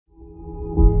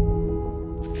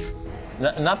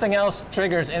Nothing else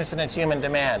triggers infinite human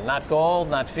demand. Not gold,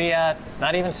 not fiat,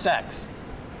 not even sex.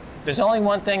 There's only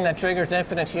one thing that triggers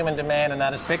infinite human demand, and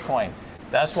that is Bitcoin.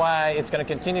 That's why it's going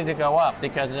to continue to go up,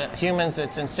 because humans,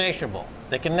 it's insatiable.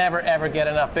 They can never, ever get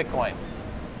enough Bitcoin.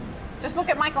 Just look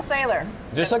at Michael Saylor.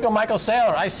 Just look at Michael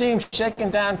Saylor. I see him shaking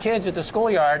down kids at the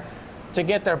schoolyard to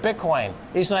get their Bitcoin.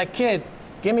 He's like, kid,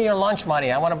 give me your lunch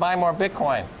money. I want to buy more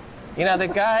Bitcoin. You know, the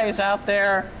guy is out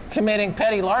there committing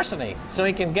petty larceny so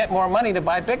he can get more money to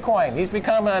buy Bitcoin. He's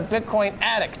become a Bitcoin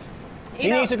addict.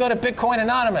 He needs to go to Bitcoin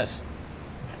Anonymous.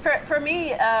 For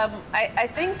me, I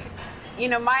think, you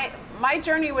know, my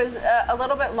journey was a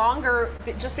little bit longer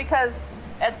just because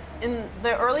in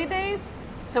the early days,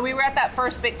 so we were at that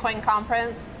first Bitcoin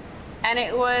conference, and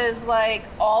it was like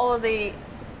all of the,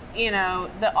 you know,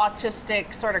 the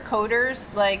autistic sort of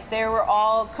coders, like they were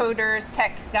all coders,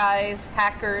 tech guys,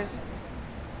 hackers.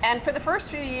 And for the first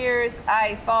few years,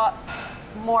 I thought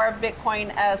more of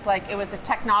Bitcoin as like it was a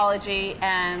technology,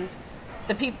 and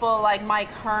the people like Mike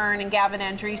Hearn and Gavin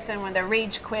Andreessen, when they're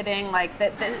rage quitting, like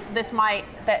that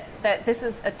this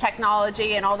is a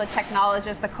technology, and all the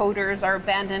technologists, the coders, are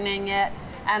abandoning it.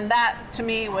 And that to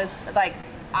me was like,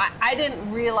 I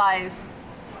didn't realize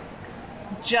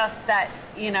just that,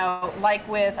 you know, like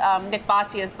with Nick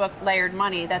Bhatia's book Layered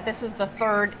Money, that this was the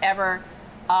third ever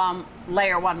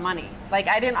layer one money. Like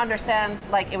I didn't understand,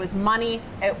 like it was money,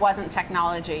 it wasn't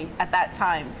technology at that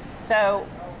time. So,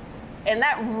 and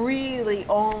that really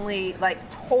only like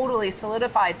totally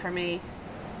solidified for me,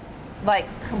 like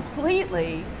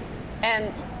completely,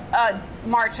 and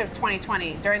March of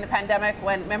 2020 during the pandemic,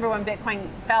 remember when Bitcoin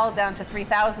fell down to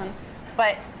 3,000,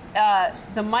 but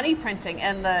the money printing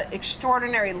and the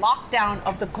extraordinary lockdown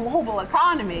of the global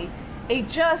economy, it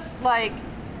just like,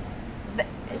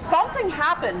 something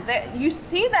happened. You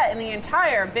see that in the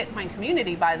entire Bitcoin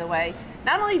community, by the way.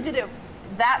 Not only did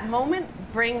that moment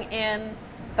bring in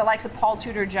the likes of Paul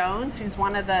Tudor Jones, who's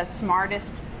one of the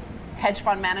smartest hedge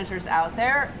fund managers out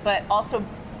there, but also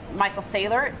Michael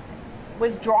Saylor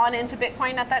was drawn into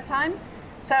Bitcoin at that time.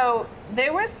 So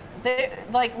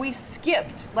we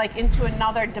skipped like into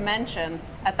another dimension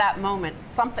at that moment.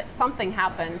 Something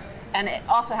happened, and it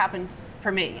also happened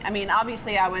for me. I mean,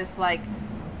 obviously I was like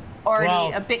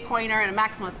already a Bitcoiner and a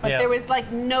maximalist, but there was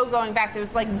like no going back. There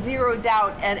was like zero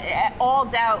doubt, and all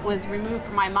doubt was removed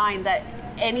from my mind that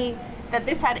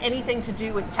this had anything to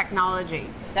do with technology,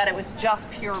 that it was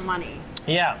just pure money.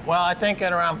 Yeah, well, I think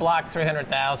at around block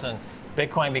 300,000,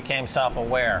 Bitcoin became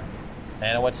self-aware.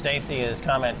 And what Stacy is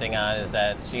commenting on is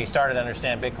that she started to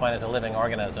understand Bitcoin as a living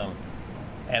organism,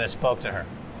 and it spoke to her.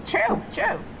 True.